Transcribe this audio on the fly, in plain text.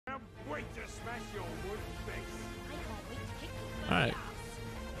Alright.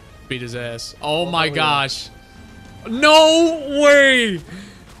 Beat his ass. Oh my gosh. No way!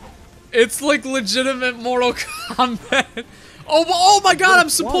 It's like legitimate Mortal Kombat. Oh my god, I'm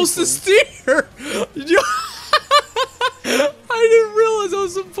supposed to steer! I didn't realize I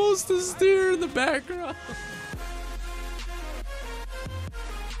was supposed to steer in the background.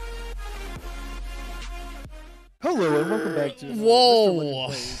 Hello and welcome back to Whoa,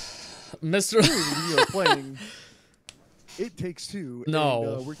 Mr. We are playing It Takes Two.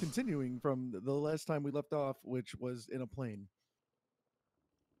 No, and, we're continuing from the last time we left off, which was in a plane.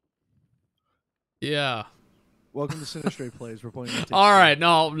 Yeah. Welcome to Sinistrate Plays. We're playing. All right,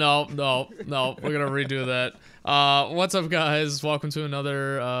 no. We're gonna redo that. What's up, guys? Welcome to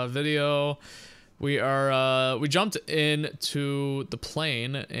another video. We jumped into the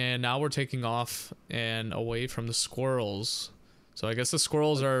plane and now we're taking off and away from the squirrels. So I guess the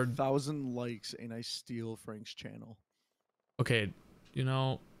squirrels are 1,000 likes and I steal Frank's channel. Okay, you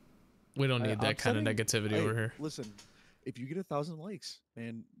know, we don't need that kind of negativity over here. Listen, if you get 1,000 likes,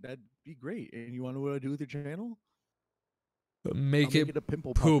 man, that'd be great. And you want to know what I do with your channel? Make it a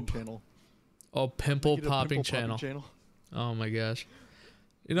pimple poop. popping channel. Oh, pimple popping channel. Oh my gosh.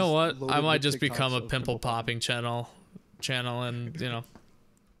 You know what? I might just become a pimple popping channel, and you know,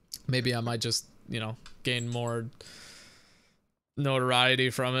 maybe I might just, you know, gain more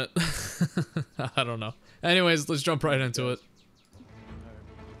notoriety from it. I don't know. Anyways, let's jump right into it.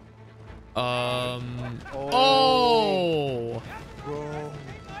 Oh. Bro.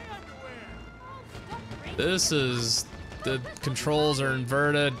 This is, the controls are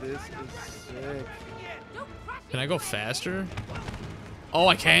inverted. This is sick. Can I go faster? Oh,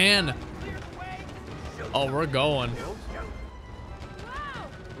 I can. Oh, we're going.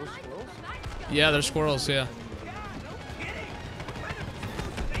 Yeah, they're squirrels, yeah.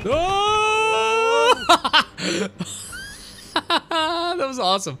 Oh! That was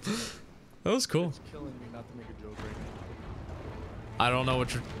awesome. That was cool. It's killing me not to make a joke right now. I don't know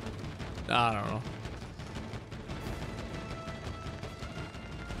what you're... I don't know.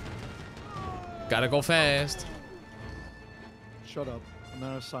 Gotta go fast. Shut up. I'm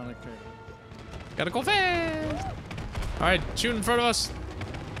not a Sonic character. Gotta go fast. Alright, shoot in front of us.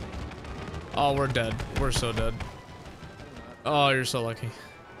 Oh, we're dead. We're so dead. Oh, you're so lucky. See,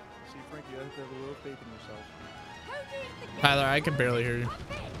 Frankie, you have to have a little faith in yourself. Tyler, I can barely hear you.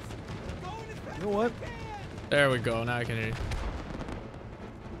 You know what? There we go. Now I can hear you.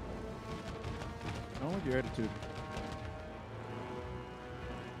 I don't like your attitude.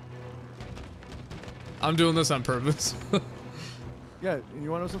 I'm doing this on purpose. Yeah, and you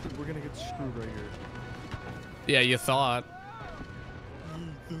want to know something? We're gonna get screwed right here. Yeah, you thought.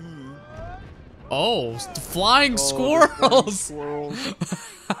 Oh, flying squirrels! Squirrels.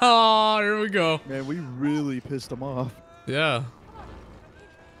 Oh, here we go. Man, we really pissed them off. Yeah.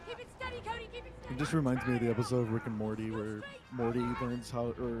 It just reminds me of the episode of Rick and Morty where Morty learns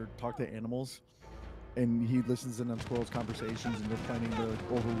how or talk to animals, and he listens in on squirrels' conversations, and they're planning to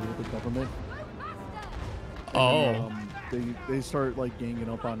overrule the government. Oh. And, they start like ganging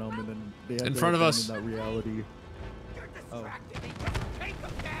up on them, and then they have in front of us. In that reality. Oh. Bro,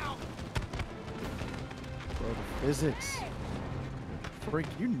 the physics. Frank,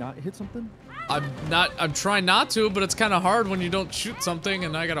 can you not hit something? I'm trying not to, but it's kind of hard when you don't shoot something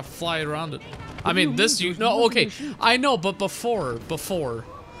and I gotta fly around it. I mean, this you no, okay, I know, but before.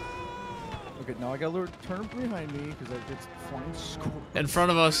 Okay, now I gotta turn behind me because it's flying squirrels. In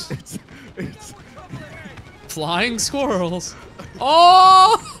front of us. It's flying squirrels.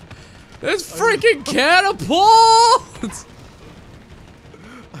 Oh! It's freaking catapults!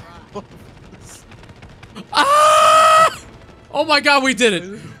 Ah! Oh my god, we did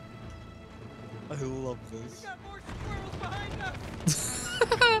it! I love this.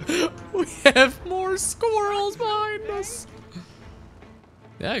 We have more squirrels behind us.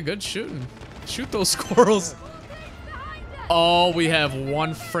 Yeah, good shooting. Shoot those squirrels. Oh, we have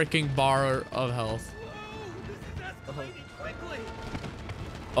one freaking bar of health.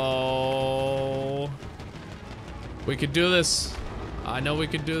 Oh. We could do this. I know we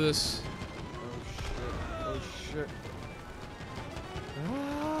could do this. Oh shit.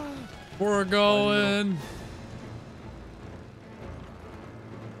 We're going.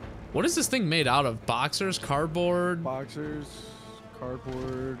 What is this thing made out of? Boxers? Cardboard? Boxers,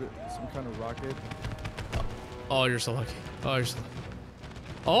 cardboard, some kind of rocket. Oh, you're so lucky. Oh, you're so lucky.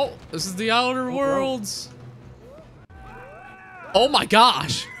 Oh, this is the Outer Worlds. Oh my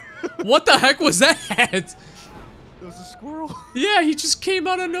gosh. What the heck was that? It was a squirrel. Yeah, he just came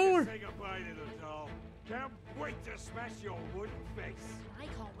out of nowhere. Can't wait to smash your wooden face.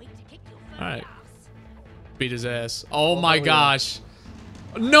 All right. Beat his ass. Oh my yeah. gosh.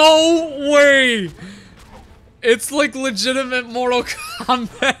 No way. It's like legitimate Mortal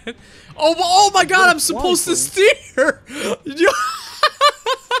Kombat. Oh my god, I'm supposed to steer. I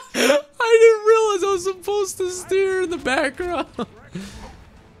didn't realize I was supposed to steer in the background.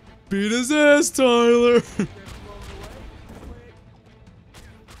 Beat his ass, Tyler.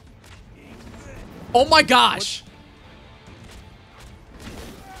 Oh my gosh.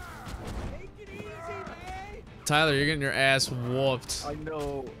 Tyler, you're getting your ass whooped. I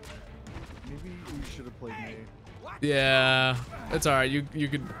know. Maybe we should have played May. Yeah, it's all right. You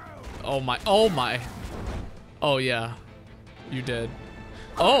could. Oh my. Oh my. Oh yeah, you did.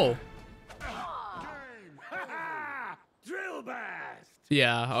 Oh. Drill blast.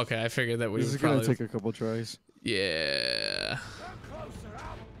 Yeah. Okay. I figured that we This would is probably. gonna take a couple tries. Yeah.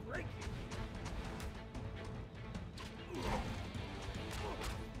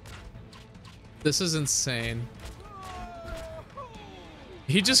 This is insane.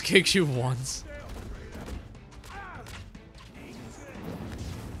 He just kicks you once.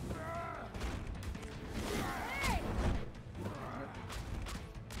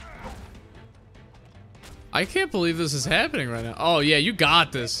 I can't believe this is happening right now. Oh yeah, you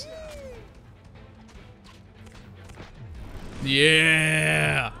got this.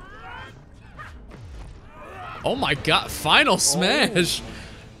 Yeah. Oh my god, final smash.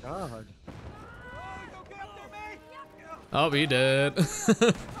 God. Oh, he did.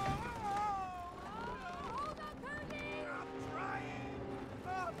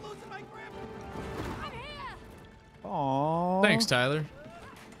 Aww. Thanks, Tyler.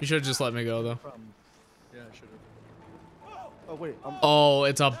 You should have just let me go, though. Yeah, I should have. Oh, wait. Oh,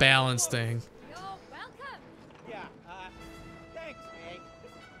 it's a balance thing. You're welcome. Yeah, thanks,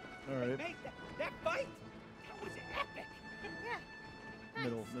 Meg. Alright. Meg, that fight, that was epic. Yeah.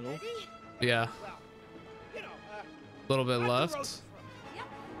 Middle. Ready? Yeah. Well, you know, A little bit on the road left. Yep.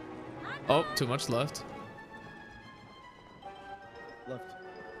 Oh, too much left.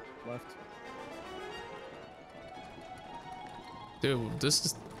 Left. Dude, this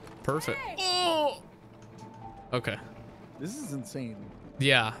is perfect. Oh! Okay. This is insane.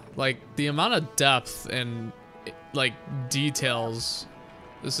 Yeah, like the amount of depth and like details.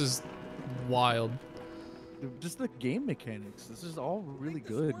 This is wild. Just the game mechanics. This is all really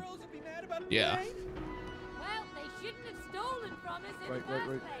good. Squirrels would be mad about it Yeah. today? Well, they shouldn't have stolen from us in Right, the right,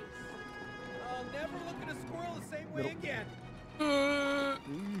 first right. place. I'll never look at a squirrel the same way Middle.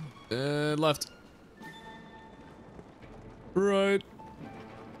 again. Left. Right.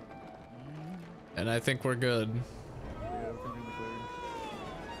 And I think we're good. Yeah, I think I'm clear.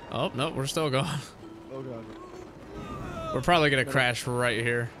 Oh, no, we're still going. Oh god. We're probably gonna crash right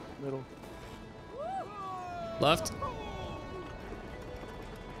here. Middle. Left.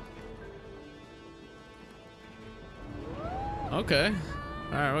 Okay.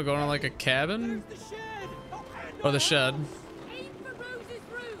 Alright, we're going to like a cabin? The shed. Oh, Or the shed. Aim for Rose's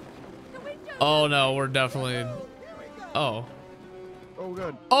room. The window. Oh no, we're definitely... Oh. Oh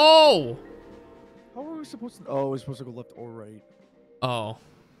god. Oh! How are we supposed to? Oh, we're supposed to go left or right. Oh.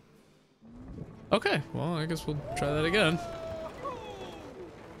 Okay, well, I guess we'll try that again.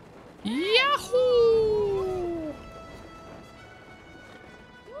 Yahoo!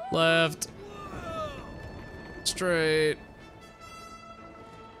 Left. Straight.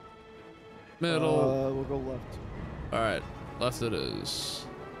 Middle. We'll go left. Alright, left it is.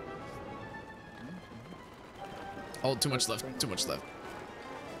 Oh, too much left, too much left.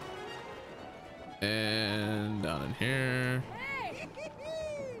 And down in here.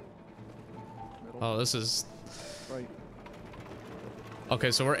 Middle. Oh, this is... Right.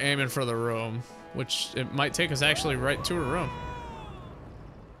 Okay, so we're aiming for the room, which it might take us actually right to a room.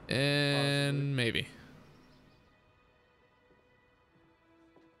 And Possibly. maybe.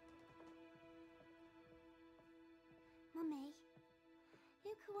 Mummy,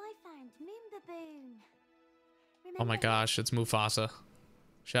 look who I found. Moon Baboon. Oh my Remember him? gosh, it's Mufasa.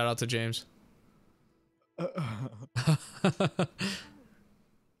 Shout out to James.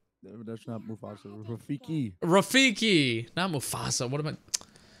 That's not Mufasa. Rafiki. Rafiki! Not Mufasa, what am I... I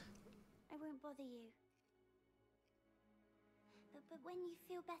won't bother you. But when you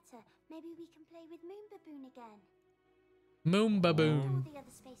feel better, maybe we can play with Moon Baboon again. Moon All Baboon. the other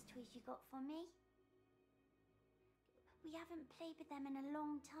space toys you got for me. We haven't played with them in a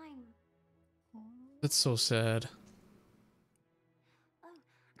long time. That's so sad. Oh,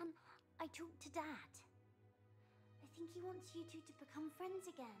 and I talked to Dad. I think he wants you two to become friends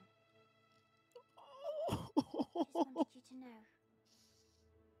again. Just wanted you to know.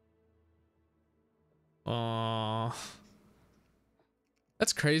 Aww.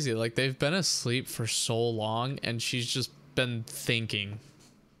 That's crazy. Like, they've been asleep for so long, and she's just been thinking,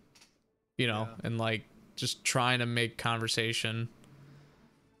 you know, Yeah. and like just trying to make conversation.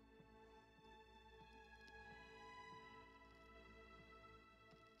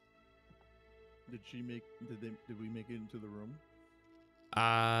 Did she make? Did we make it into the room?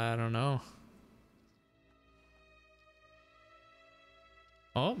 I don't know.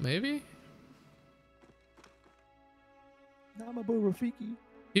 Oh, maybe? Nah, my boy Rafiki.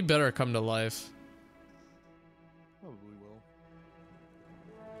 He better come to life. Probably will.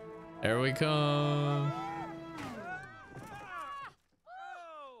 There we come.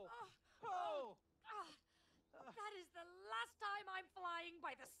 That is the last time I'm flying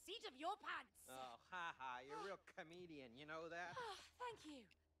by the seat of your pants. Oh, haha, you're a real comedian, you know that? Thank you.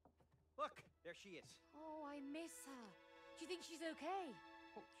 Look, there she is. Oh, I miss her. Do you think she's okay?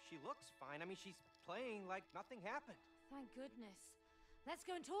 Oh, she looks fine. I mean, she's playing like nothing happened. Thank goodness. Let's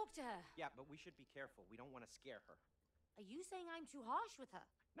go and talk to her. Yeah, but we should be careful. We don't want to scare her. Are you saying I'm too harsh with her?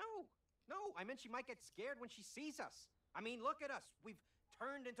 No, I meant she might get scared when she sees us. I mean, look at us. We've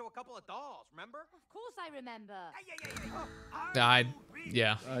turned into a couple of dolls, remember? Of course I remember.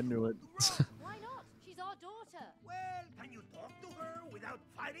 Yeah. I knew it. Why not? She's our daughter. Well, can you talk to her without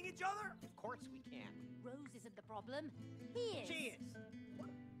fighting each other? Of course we can. Rose isn't the problem. He is. She is.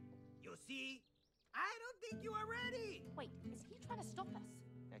 You see, I don't think you are ready. Wait, is he trying to stop us?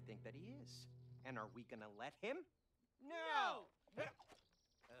 I think that he is. And are we gonna let him? No!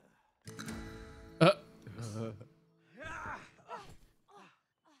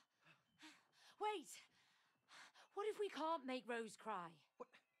 Wait. What if we can't make Rose cry?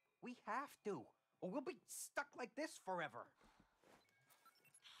 We have to, or we'll be stuck like this forever.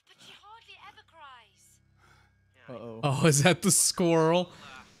 But she hardly ever cries. Uh-oh. Oh, is that the squirrel?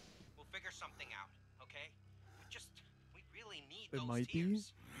 We'll figure something out, okay? We really need It those might be.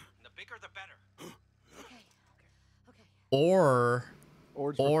 tears. And the bigger the better. Okay. Or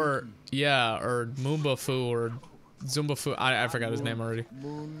Or, it's or Rafiki. yeah, or Moomba Foo or Zumba Foo. I forgot his name already.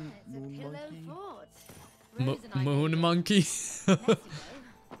 Moon It's a pillow monkey. fort. Rose and I Moon made it. Monkey. Messy, though.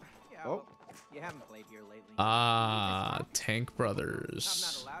 Yeah, Oh. well, you haven't played here lately. Tank I'm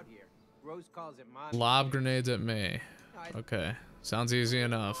Brothers. not allowed here. Rose calls it mine. Lob grenades at me. I- Okay, sounds easy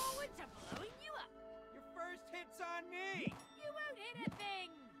enough. Forward to blowing you up. Your first hit's on me. You won't hit a thing.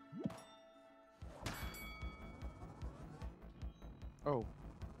 Oh.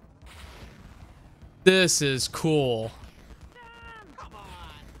 This is cool. Come on.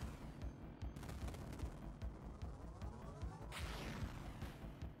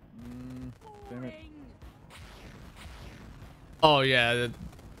 Damn it. Boring. Oh yeah.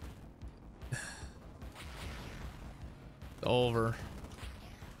 Over.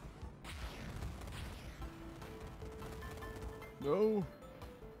 No.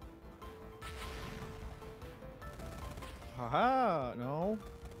 Haha. No.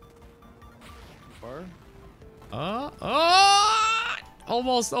 Too far.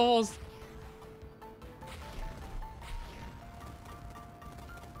 Almost.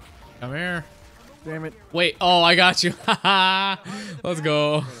 Come here. Damn it. Wait. Oh, I got you. Let's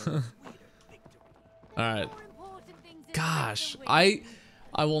go. All right. More important things in Gosh, life than winning.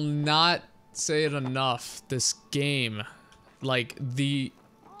 I will not say it enough. This game, like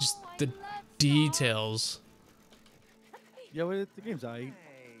just the details. Yeah, well, the game's aight.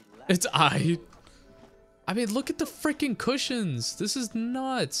 It's I mean, look at the freaking cushions. This is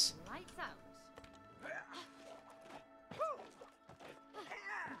nuts. Lights out.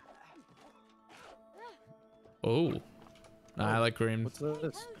 Oh, nah, I like green. What's this?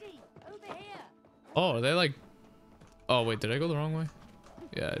 Cody, over here. Oh, are they like? Oh wait, did I go the wrong way?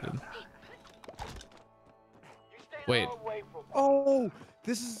 Yeah, I did. Wait. Oh,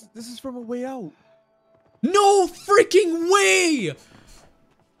 this is from A Way Out. No freaking way!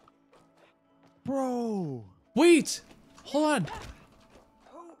 Bro. Wait, hold on.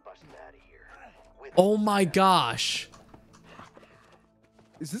 Oh my gosh.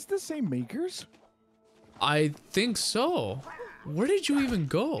 Is this the same makers? I think so. Where did you even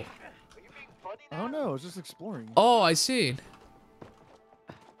go? I don't know. I was just exploring. Oh, I see.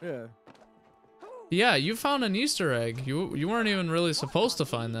 Yeah. Yeah, you found an Easter egg. You weren't even really supposed to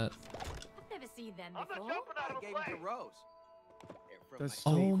find that. I've never seen them before. I gave him to Rose. They're from That's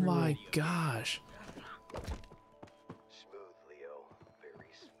my so Oh cool. my gosh.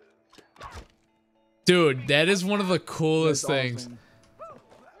 Dude, that is one of the coolest That's things. awesome.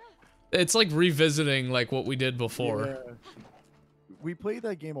 It's like revisiting like what we did before. Yeah. We played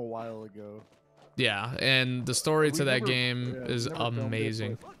that game a while ago. Yeah, and the story to We that never- game yeah, we is never filmed it,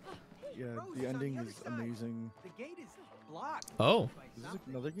 amazing. but yeah, the ending is amazing. The gate is block. Oh, Is this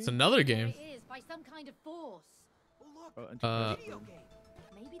another game? it's another There game. it is, by some kind of force. Oh, look, Oh, Uh, video game.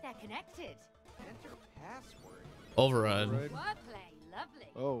 Maybe they're connected. Enter password. Override. Override. Wordplay, lovely.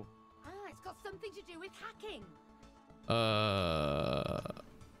 Oh. Ah, it's got something to do with hacking.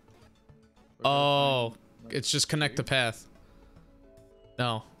 Oh, it's just connect the path.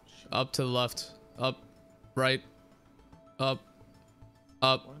 No, up to the left, up, right, up,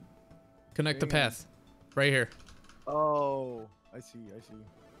 up. What? Connect the Hang on. path, right here. Oh, I see.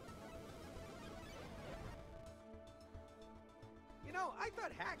 You know, I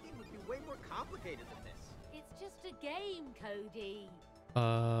thought hacking would be way more complicated than this. It's just a game, Cody.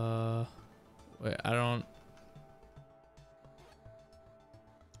 Wait, I don't.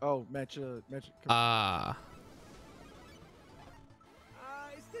 Oh, match. Ah.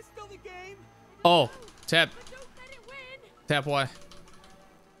 Is this still the game? Oh, tap, But don't let it win. tap Y.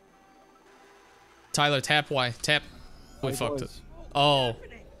 Tyler, tap Y, tap. We Oh, fucked it. boys. Oh, I don't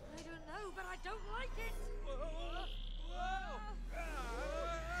know, but I don't like it.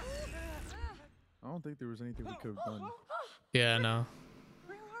 I don't think there was anything we could have done. yeah, no.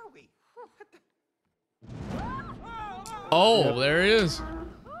 Where are we? Oh, there he is. Boom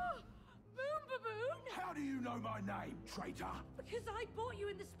Baboon! How do you know my name, traitor? Because I bought you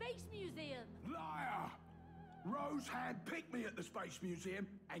in the Space Museum. Liar! Rose handpicked me at the Space Museum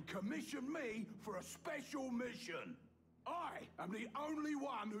and commissioned me for a special mission. I am the only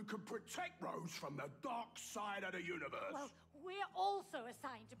one who can protect Rose from the dark side of the universe. Well, we're also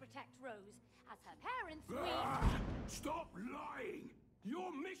assigned to protect Rose. As her parents, we... Stop lying!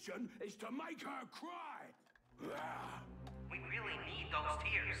 Your mission is to make her cry. We really need those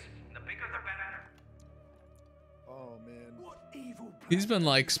tears. The bigger the better. Oh man. What evil He's been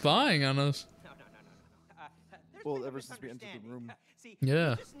like spying on us. No. There's Well, been a ever since we entered the misunderstanding. room. See, Yeah.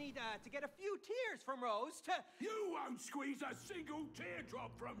 we just need to get a few tears from Rose to... You won't squeeze a single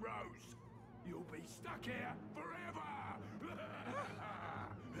teardrop from Rose. You'll be stuck here forever.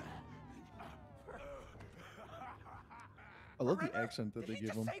 I love the Forever? accent that Did they he give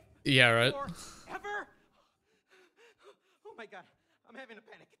just him. say Yeah, right. Forever? Oh my god, I'm having a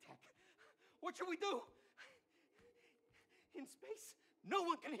panic attack. What should we do? In space, no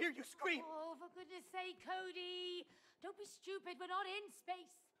one can hear you scream. Oh, for goodness sake, Cody. Don't be stupid. We're not in space.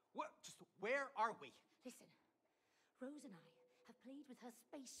 What? Just where are we? Listen, Rose and I have played with her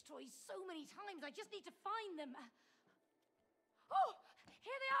space toys so many times. I just need to find them. Oh,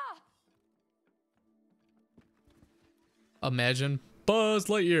 here they are. Imagine Buzz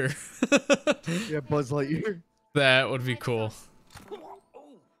Lightyear. Yeah, Buzz Lightyear. That would be cool. Oh,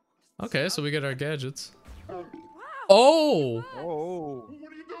 Okay, so we get our gadgets. Wow. Oh! Oh.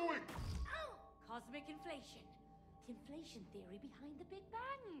 What are you doing? Cosmic inflation. The inflation theory behind the Big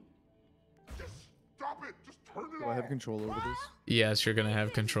Bang. Just stop it. Just turn it Do I have control over this? Yes, you're gonna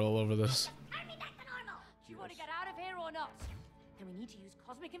have control over this. Turn me back to normal. Do you want to get out of here or not? Then we need to use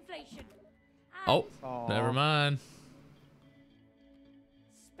cosmic inflation. Oh, Aw. never mind.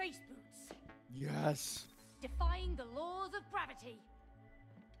 Space boots. Yes. Defying the laws of gravity.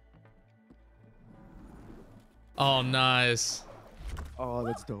 Oh, nice. Oh,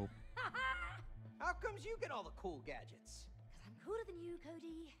 that's dope. how comes you get all the cool gadgets? Because I'm cooler than you,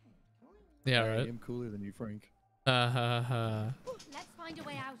 Cody. Yeah, I right. am cooler than you, Frank. Let's find a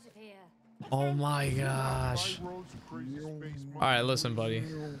way out of here. Oh my gosh. Alright, listen, buddy.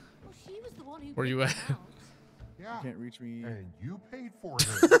 Well, she was the one who Where you picked at? them out. You can't reach me. And you paid for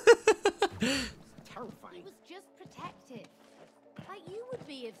it. He Terrifying. was just protective. Like you would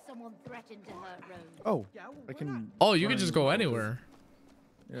be if someone threatened to hurt Rose. Oh, Yeah, I we're can. Oh, you can run just go over anywhere.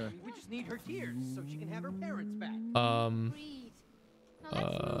 this. Yeah. We just need her tears so she can have her parents back. Agreed. Now let's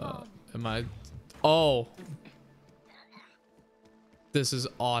move on. Am I? Oh. This is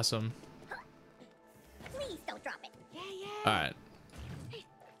awesome. Please don't drop it. Yeah, yeah. Alright.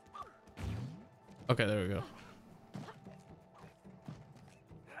 Okay, there we go.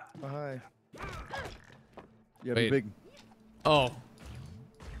 Oh, hi. Yeah, Wait. be big. Oh.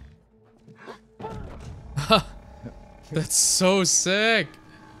 That's so sick.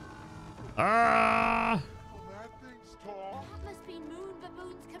 Ah. That thing's tall. That must be Moon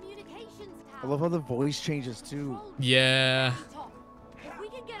Baboon's communications tower. I love how the voice changes too. Control Yeah. top. If we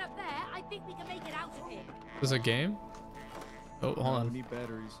can get up there, I think we can make it out of here. Is this a game? Oh, hold We on. need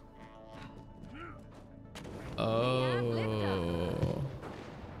batteries. Oh.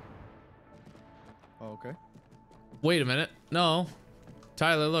 Oh, okay. Wait a minute. No.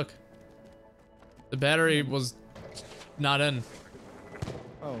 Tyler, look. The battery was not in.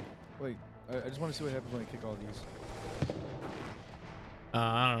 Oh, wait. I just want to see what happens when I kick all these.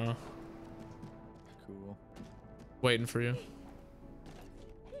 I don't know. Cool. Waiting for you. You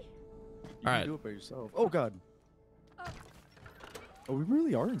All can right. do it by yourself. Oh god. Oh, we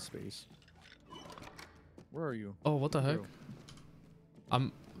really are in space. Where are you? Oh, what the heck? Go.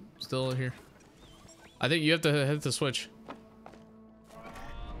 I'm still here. I think you have to hit the switch.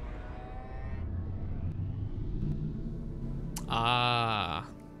 Ah.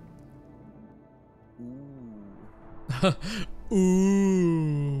 Ooh.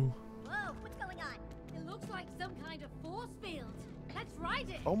 Ooh. Whoa, what's going on? It looks like some kind of force field. Let's ride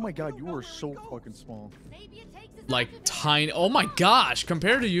it. Oh my god, you are so fucking small. Maybe it takes us Like out of here. tiny. Oh my gosh.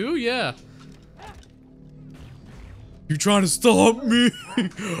 Compared to you, yeah. You trying to stop me?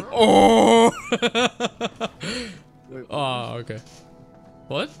 Oh. Wait, Oh, okay.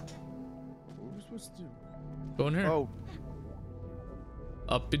 What? what were we supposed to do? Go in here. Oh,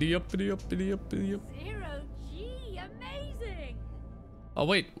 Uppity, uppity, uppity, uppity, up. Zero G, amazing. Oh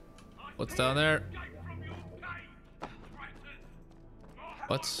wait. What's down there?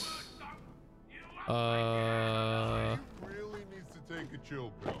 What's? Really needs to take a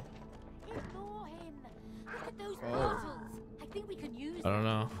chill pill. Ignore him. Look at those Oh. portals. I think we can use I don't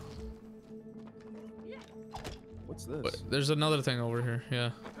know. what's this? But there's another thing over here.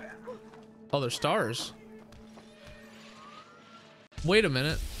 Yeah. Oh, there's stars. Wait a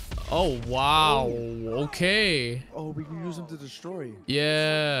minute. Oh wow. Okay. Oh, we can use them to destroy.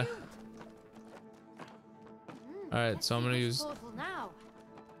 Yeah. All right. So I'm gonna this use. portal now.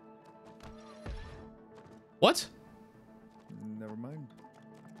 What? Never mind.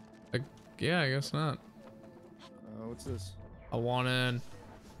 Yeah, I guess not. What's this? I want in.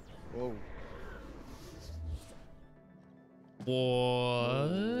 Whoa.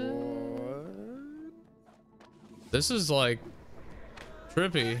 What? What? This is like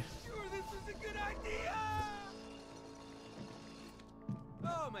trippy. Sure, this is a good idea.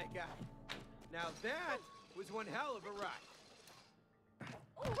 Oh my god! Now that was one hell of a ride.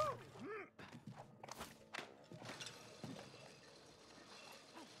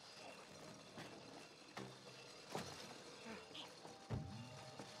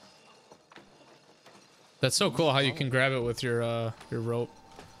 That's so cool how you can grab it with your rope.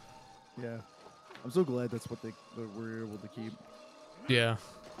 Yeah. I'm so glad that's what that we're able to keep. Yeah.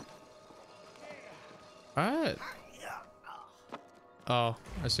 All right. Oh,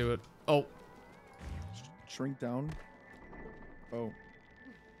 I see what. Oh. Shrink down. Oh,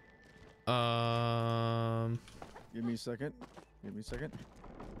 give me a second. Give me a second.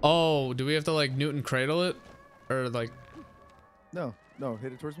 Oh, do we have to like Newton cradle it, or like? No, no,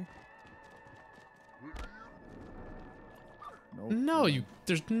 hit it towards me. Nope, No, you.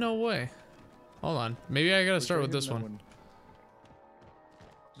 There's no way. Hold on. Maybe I gotta Where's start that with this hitting one.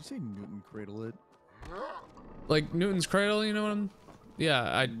 that Did you say Newton cradle it? Like Newton's cradle. You know what I'm? Yeah,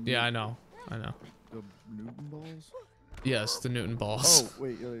 I know. I know. The Newton balls? Yes, the Newton balls. Oh,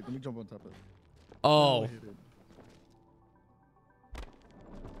 wait, let me jump on top of it. Oh. I hit it.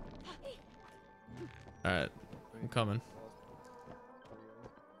 All right. I'm coming.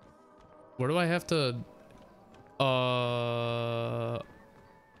 Where do I have to?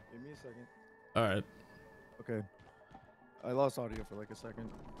 Give me a second. All right. Okay. I lost audio for like a second.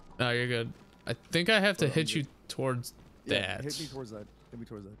 No, you're good. I think I have to But I'm hit you good. towards Yeah, that. hit me towards that. Hit me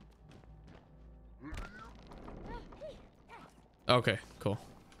towards that. Okay, cool.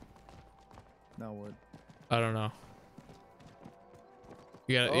 Now what? I don't know.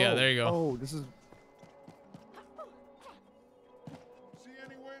 You got it. Yeah, there you go. Oh, this is. See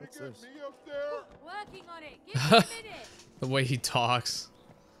any way to What's get this? me up there? Working on it. Give me a minute. The way he talks.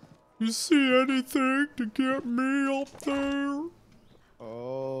 You see anything to get me up there?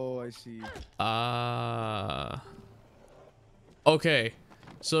 Oh, I see. Okay.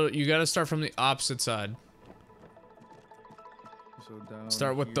 So you got to start from the opposite side. So down.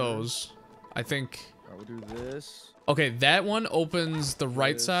 Start with here. those. I think. Alright, we'll do this. Okay, that one opens the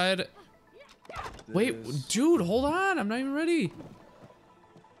right This. side. Wait, this. dude, hold on. I'm not even ready.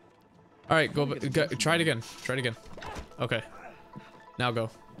 All right, go. Try it again. Try it again. Okay. Now go.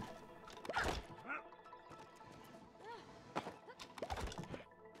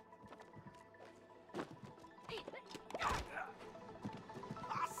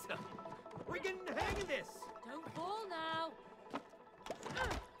 Awesome! We're getting the hang of this. Don't fall now.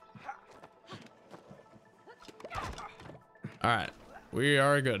 All right, we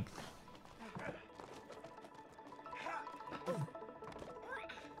are good.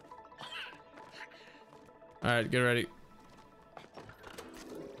 All right, get ready.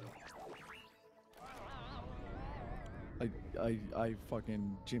 I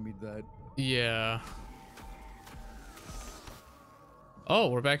fucking jimmied that. Yeah. Oh,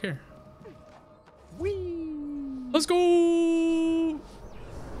 we're back here. Whee! Let's go.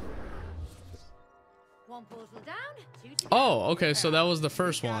 One portal down, two to go. Oh, okay. So that was the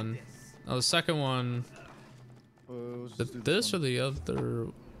first one. Now the second one. Let's just do This or one. the other?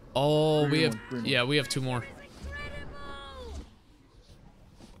 Oh, we have. Green one. Yeah, we have two more.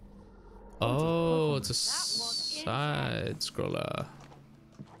 Oh, it's a side scroller.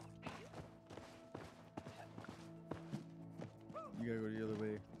 You gotta go the other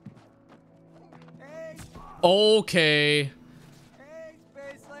way. Okay. Hey,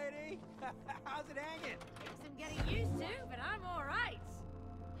 space lady. How's it hanging? Takes some getting used to, but I'm all right.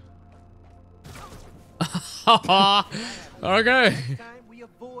 Okay. Next time we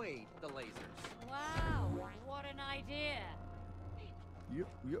avoid the lasers. Wow, what an idea.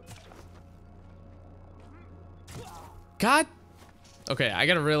 Yep. God. Okay, I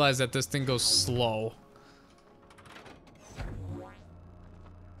gotta realize that this thing goes slow.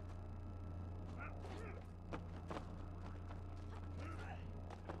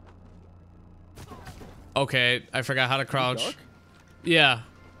 Okay, I forgot how to crouch. duck? Yeah.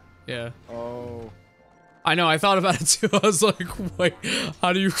 Oh. I know, I thought about it too. I was like, wait,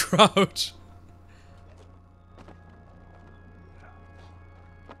 how do you crouch?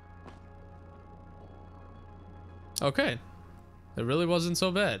 Okay. It really wasn't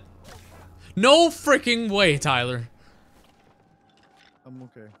so bad. No freaking way, Tyler. I'm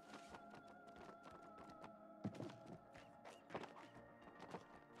okay.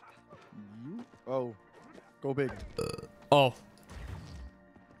 You? Oh. Go big. Oh.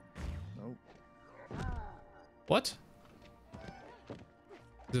 Nope. What?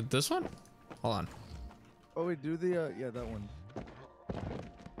 Is it this one? Hold on. Oh wait, do the yeah, that one.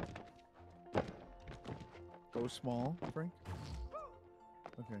 Go small, Frank.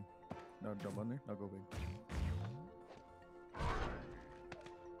 Okay. Now jump on there. Now go big.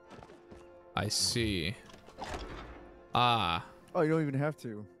 I see. Ah. Oh, you don't even have to.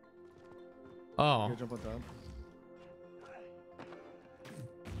 You Oh. gotta jump on top.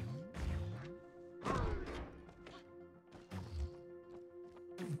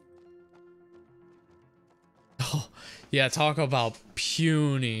 Oh. Yeah, talk about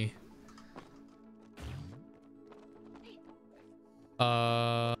puny.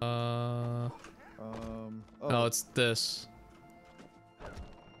 Oh. No, it's this.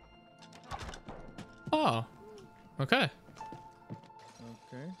 Oh. Okay.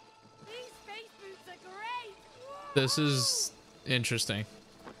 Okay. These space boots are great. This is interesting.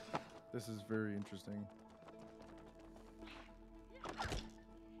 This is very interesting.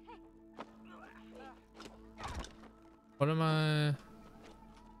 What am I?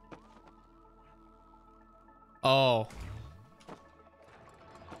 Oh.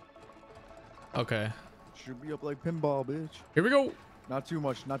 Okay. Should be up like pinball, bitch. Here we go. Not too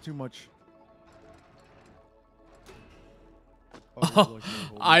much. Not too much. Oh,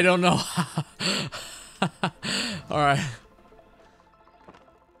 I don't know. All right.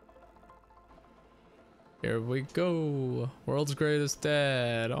 Here we go. World's greatest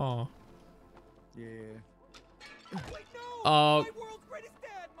dad. Oh. Yeah. Wait, no! Oh. My world's greatest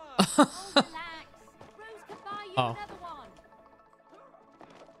dad, Mom! Oh, relax. Rose could buy you Oh. another one.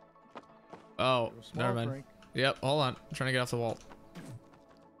 Oh. Go small, Never mind. Frank. Yep. Hold on. I'm trying to get off the wall.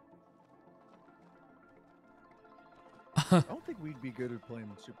 I don't think we'd be good at playing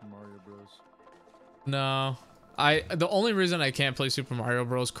Super Mario Bros. No. The only reason I can't play Super Mario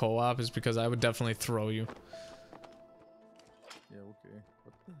Bros. Co-op is because I would definitely throw you. Yeah, okay.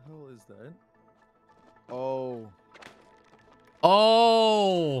 What the hell is that? Oh.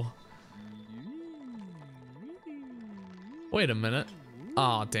 Oh. Wait a minute.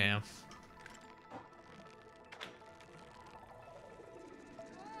 Oh, damn.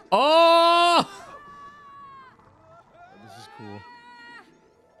 Oh! This is cool.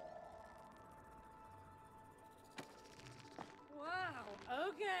 Wow,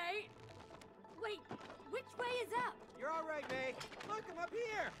 okay. Wait, which way is up? You're all right, May. Look, I'm up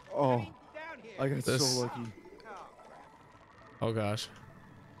here. Oh. I mean, down here. I got This- so lucky. Oh, Oh, gosh.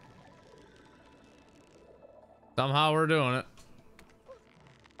 Somehow we're doing it.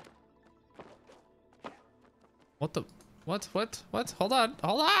 What the? What? Hold on.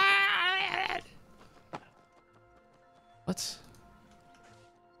 Hold on. What?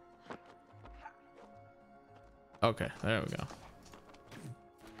 Okay, there we go.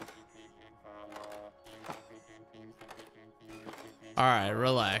 All right,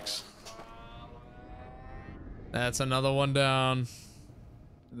 relax. That's another one down.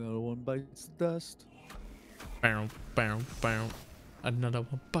 Another one bites the dust. Bow, bow, bow. Another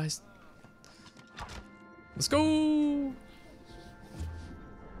one bites. Let's go.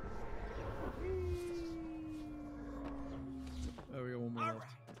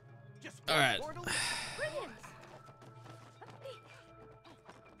 All right. Brilliant.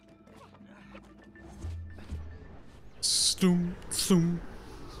 Stoom, stoom,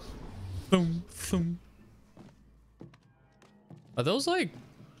 stoom, stoom. Are those like?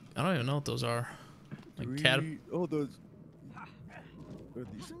 I don't even know what those are. Like cat. Oh, those. Are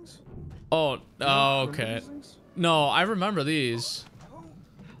these things? Oh, oh, Remember okay. these things? No, I remember these.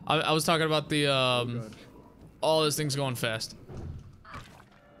 I was talking about the God. oh, this thing's going fast.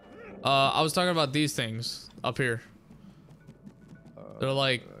 I was talking about these things up here. They're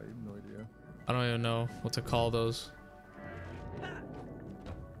like, I have no idea. I don't even know what to call those.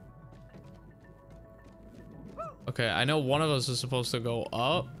 Okay, I know one of us is supposed to go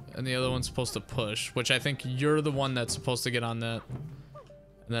up and the other one's supposed to push, which I think you're the one that's supposed to get on that.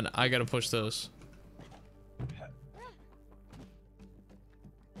 And then I gotta push this.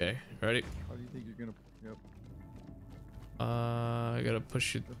 Okay, ready? How do you think you're gonna? Yep. I gotta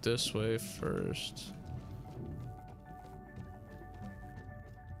push you this way first.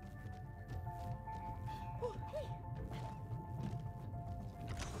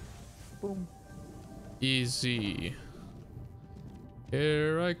 Boom. Easy.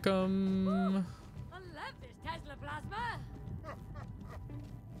 Here I come. I love this Tesla plasma.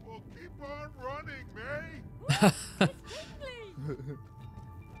 Well, keep on running, May. It's tingly.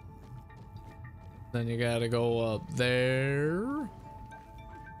 Then you gotta go up there.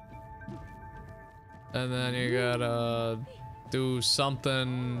 And then you gotta do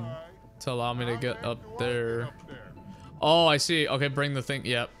something to allow me to get up there. Oh, I see. Okay, bring the thing.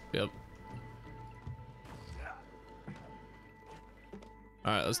 Yep, yep.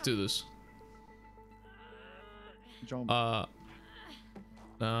 Alright, let's do this. Jump. No.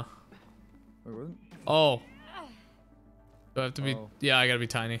 Wait, wasn't? Oh. Do I have to be? Oh. Yeah, I gotta be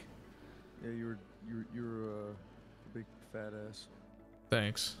tiny. Yeah, you're a big fat ass.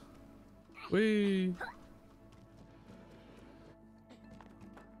 Thanks. Whee.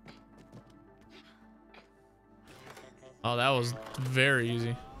 Oh, that was very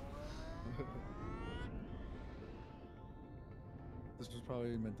easy. This was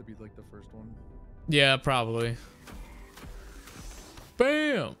probably meant to be like the first one. Yeah, probably.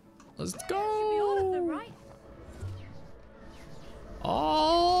 Bam! Let's Should be all of them, go! right?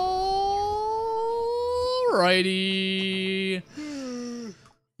 Alrighty.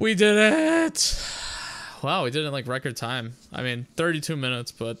 We did it! Wow, we did it in like record time. I mean, 32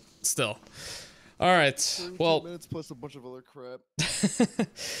 minutes, but still. Alright, well... minutes plus a bunch of other crap.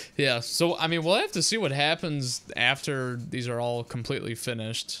 Yeah, so I mean, we'll have to see what happens after these are all completely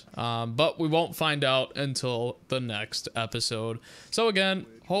finished, but we won't find out until the next episode. So again,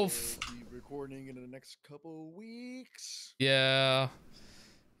 We'll be recording in the next couple weeks. yeah,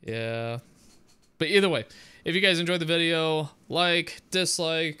 but either way, if you guys enjoyed the video, like,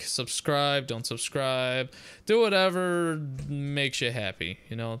 dislike, subscribe, don't subscribe, do whatever makes you happy,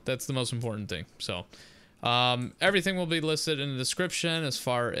 you know, that's the most important thing. So everything will be listed in the description as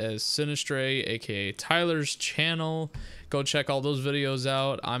far as Sinistray, aka Tyler's channel. Go check all those videos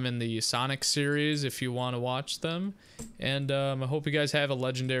out. I'm in the Sonic series if you want to watch them. And I hope you guys have a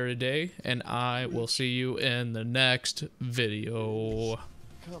legendary day, and I will see you in the next video.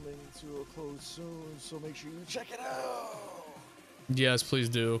 Coming to a close soon, so make sure you check it out. Yes, please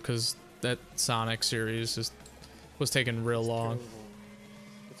do, because that Sonic series was taking real long. Terrible.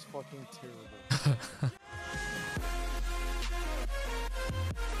 It's fucking terrible.